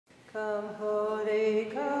Come, Holy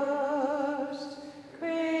Ghost,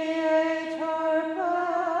 Creator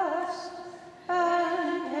blessed,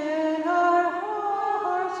 and in our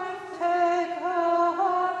hearts take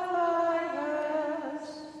up thy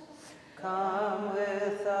rest. Come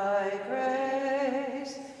with thy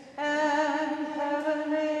grace and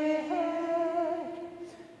heavenly aid,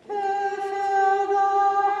 to fill the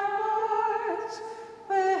hearts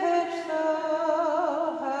which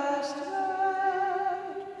thou hast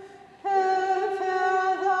made, to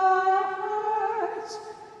fill the hearts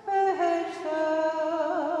which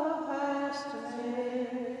thou hast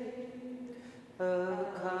made. O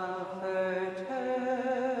Comforter,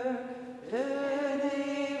 to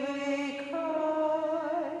thee we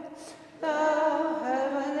cry, thou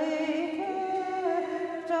heavenly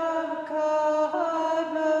gift of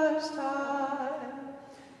God Most High,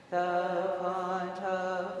 thou fount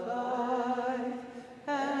of life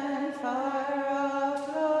and fire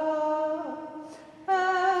of love,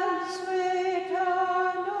 and sweet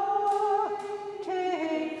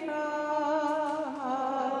anointing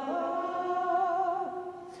from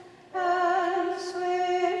above, and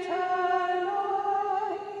sweet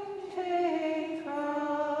anointing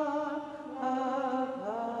from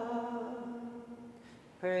above.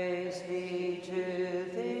 Praise be to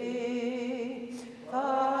thee,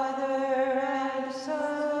 Father and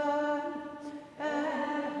Son,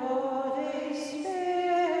 and Holy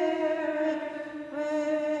Spirit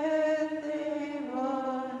with thee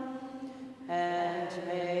one. And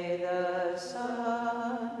may the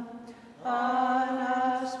Son on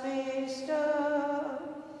us bestow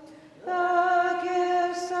the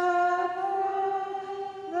gifts above,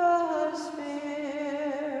 the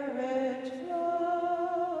Spirit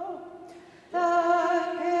flow, the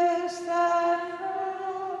gifts that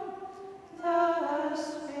from the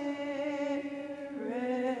Spirit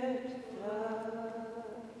flow.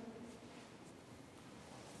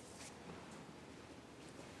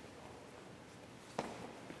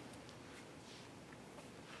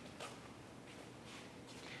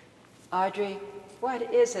 Audrey,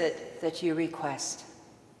 what is it that you request?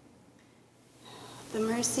 The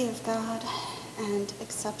mercy of God and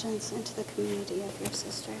acceptance into the community of your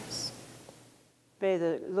sisters. May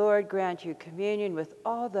the Lord grant you communion with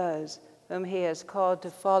all those whom he has called to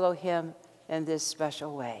follow him in this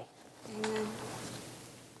special way. Amen.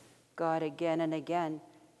 God, again and again,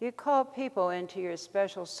 you call people into your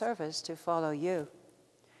special service to follow you.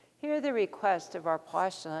 Hear the request of our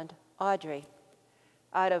postulant, Audrey.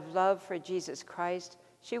 Out of love for Jesus Christ,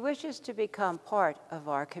 she wishes to become part of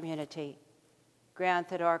our community. Grant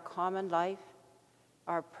that our common life,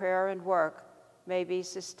 our prayer and work may be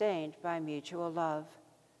sustained by mutual love.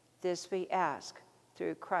 This we ask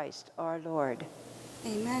through Christ our Lord.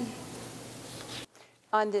 Amen.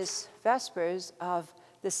 On this Vespers of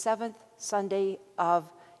the 7th Sunday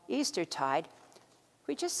of Eastertide,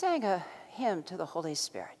 we just sang a hymn to the Holy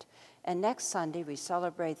Spirit. And next Sunday, we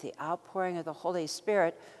celebrate the outpouring of the Holy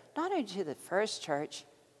Spirit, not only to the first church,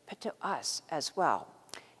 but to us as well.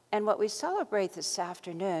 And what we celebrate this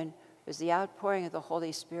afternoon was the outpouring of the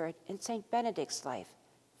Holy Spirit in St. Benedict's life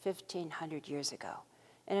 1,500 years ago.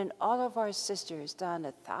 And in all of our sisters down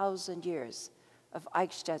 1,000 years of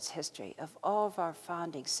Eichstätt's history, of all of our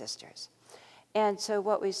founding sisters. And so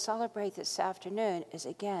what we celebrate this afternoon is,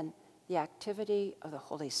 again, the activity of the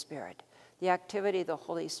Holy Spirit. The activity of the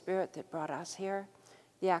Holy Spirit that brought us here,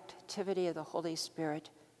 the activity of the Holy Spirit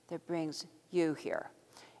that brings you here.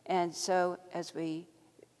 And so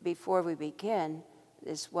before we begin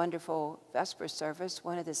this wonderful Vesper service,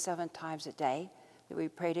 one of the 7 times a day that we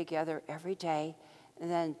pray together every day, and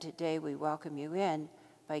then today we welcome you in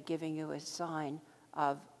by giving you a sign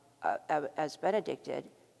of, as Benedict did,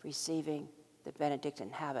 receiving the Benedictine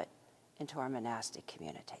habit into our monastic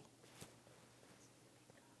community.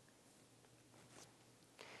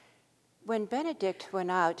 When Benedict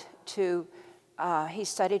went out to, he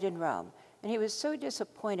studied in Rome, and he was so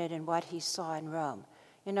disappointed in what he saw in Rome.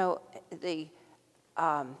 You know, we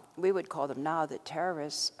would call them now the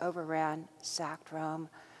terrorists overran, sacked Rome,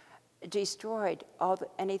 destroyed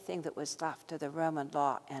anything that was left of the Roman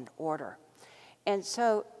law and order. And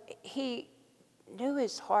so he knew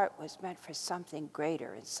his heart was meant for something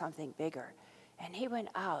greater and something bigger. And he went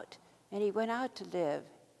out to live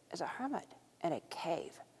as a hermit in a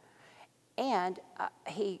cave. And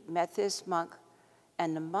he met this monk,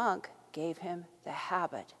 and the monk gave him the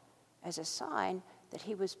habit as a sign that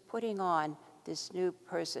he was putting on this new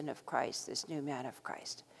person of Christ, this new man of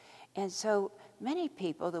Christ. And so many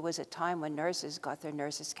people, there was a time when nurses got their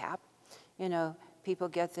nurse's cap. You know, people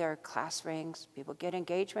get their class rings, people get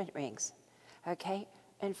engagement rings, okay?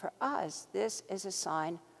 And for us, this is a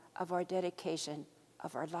sign of our dedication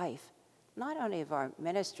of our life, not only of our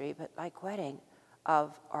ministry, but like wedding,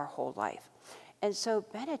 of our whole life. And so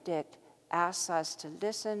Benedict asks us to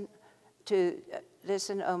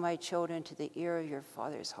listen, O my children, to the ear of your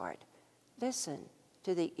Father's heart. Listen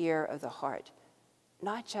to the ear of the heart.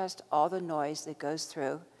 Not just all the noise that goes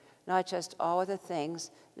through, not just all of the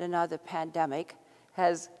things that now the pandemic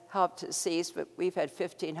has helped to cease, but we've had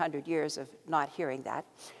 1,500 years of not hearing that,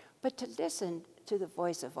 but to listen to the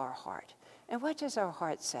voice of our heart. And what does our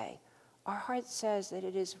heart say? Our heart says that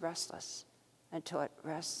it is restless until it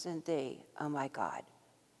rests in thee, O my God.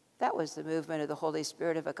 That was the movement of the Holy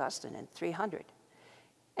Spirit of Augustine in 300.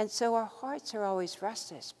 And so our hearts are always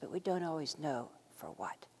restless, but we don't always know for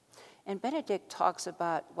what. And Benedict talks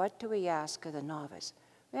about, what do we ask of the novice?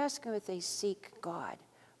 We ask them if they seek God.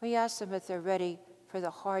 We ask them if they're ready for the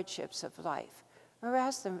hardships of life. Or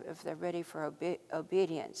ask them if they're ready for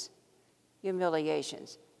obedience,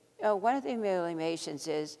 humiliations. You know, one of the humiliations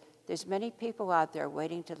is there's many people out there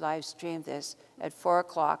waiting to live stream this at 4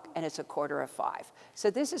 o'clock, and it's 4:45. So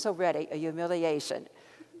this is already a humiliation.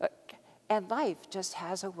 And life just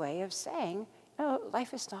has a way of saying, no,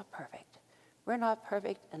 life is not perfect. We're not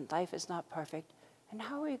perfect, and life is not perfect. And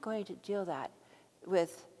how are we going to deal that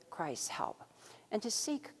with Christ's help? And to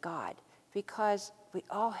seek God, because we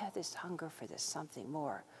all have this hunger for this something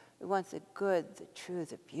more. We want the good, the true,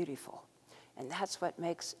 the beautiful. And that's what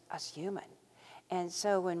makes us human. And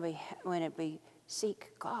so when we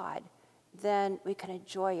seek God, then we can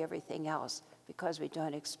enjoy everything else because we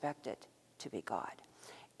don't expect it to be God.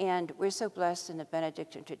 And we're so blessed in the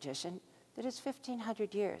Benedictine tradition that it's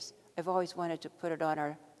 1,500 years. I've always wanted to put it on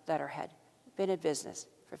our letterhead. Been in business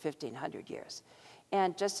for 1,500 years.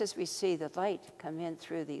 And just as we see the light come in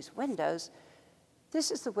through these windows, this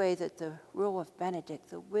is the way that the rule of Benedict,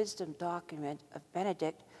 the wisdom document of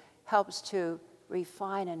Benedict, helps to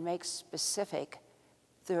refine and make specific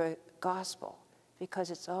the gospel, because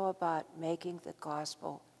it's all about making the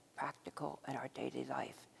gospel practical in our daily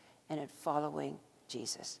life and in following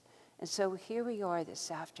Jesus. And so here we are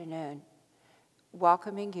this afternoon,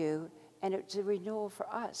 welcoming you, and it's a renewal for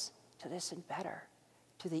us to listen better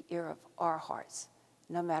to the ear of our hearts,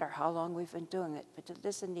 no matter how long we've been doing it, but to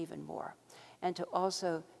listen even more, and to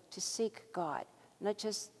also to seek God, not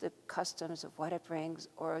just the customs of what it brings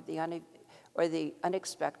or the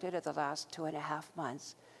unexpected of the last 2.5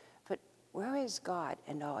 months, but where is God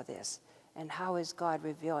in all of this, and how is God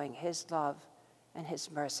revealing his love and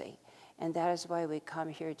his mercy? And that is why we come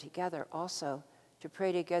here together also to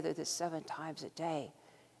pray together the 7 times a day,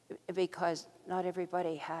 because not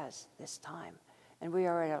everybody has this time. And we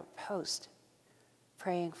are at a post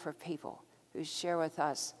praying for people who share with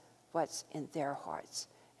us what's in their hearts,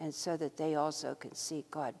 and so that they also can seek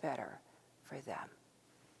God better for them.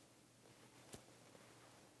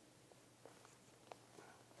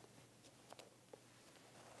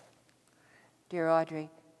 Dear Audrey,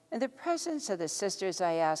 in the presence of the sisters,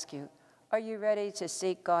 I ask you, are you ready to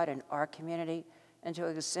seek God in our community and to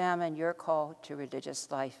examine your call to religious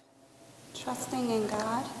life? Trusting in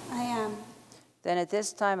God, I am. Then at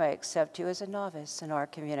this time I accept you as a novice in our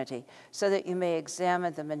community, so that you may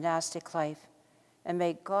examine the monastic life, and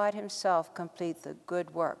may God himself complete the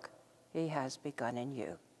good work he has begun in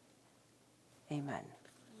you. Amen.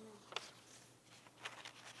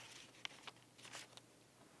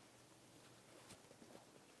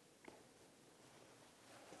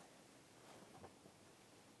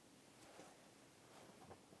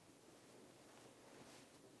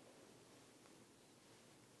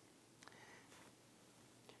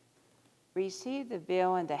 Receive the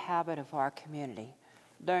veil and the habit of our community.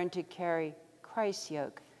 Learn to carry Christ's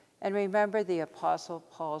yoke, and remember the Apostle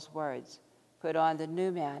Paul's words. Put on the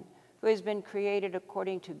new man, who has been created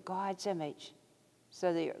according to God's image,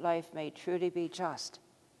 so that your life may truly be just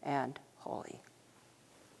and holy.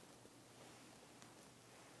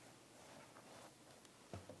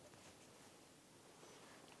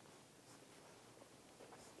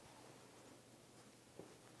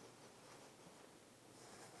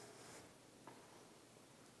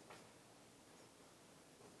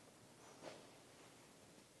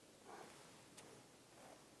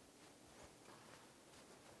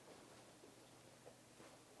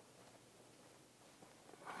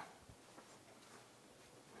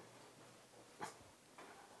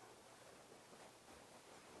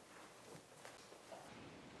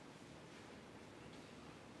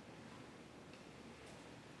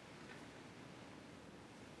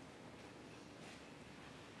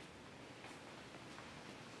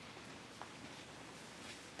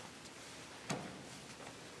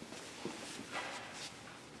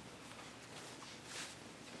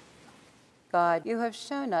 God, you have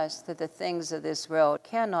shown us that the things of this world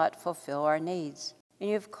cannot fulfill our needs, and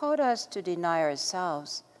you have called us to deny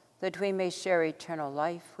ourselves that we may share eternal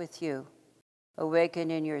life with you.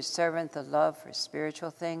 Awaken in your servant the love for spiritual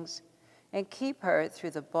things, and keep her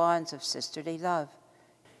through the bonds of sisterly love.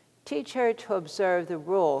 Teach her to observe the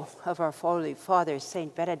rule of our Holy Father,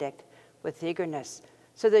 Saint Benedict, with eagerness,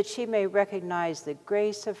 so that she may recognize the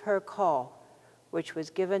grace of her call, which was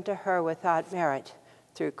given to her without merit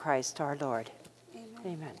through Christ our Lord. Amen.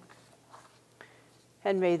 Amen.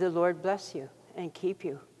 And may the Lord bless you and keep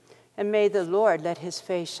you, and may the Lord let his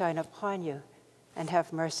face shine upon you and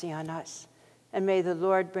have mercy on us. And may the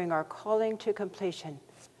Lord bring our calling to completion.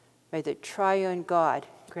 May the triune God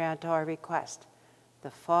grant our request,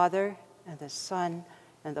 the Father and the Son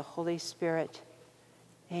and the Holy Spirit.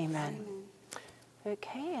 Amen. Amen.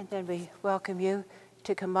 Okay, and then we welcome you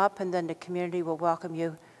to come up, and then the community will welcome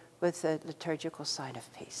you with the liturgical sign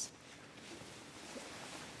of peace.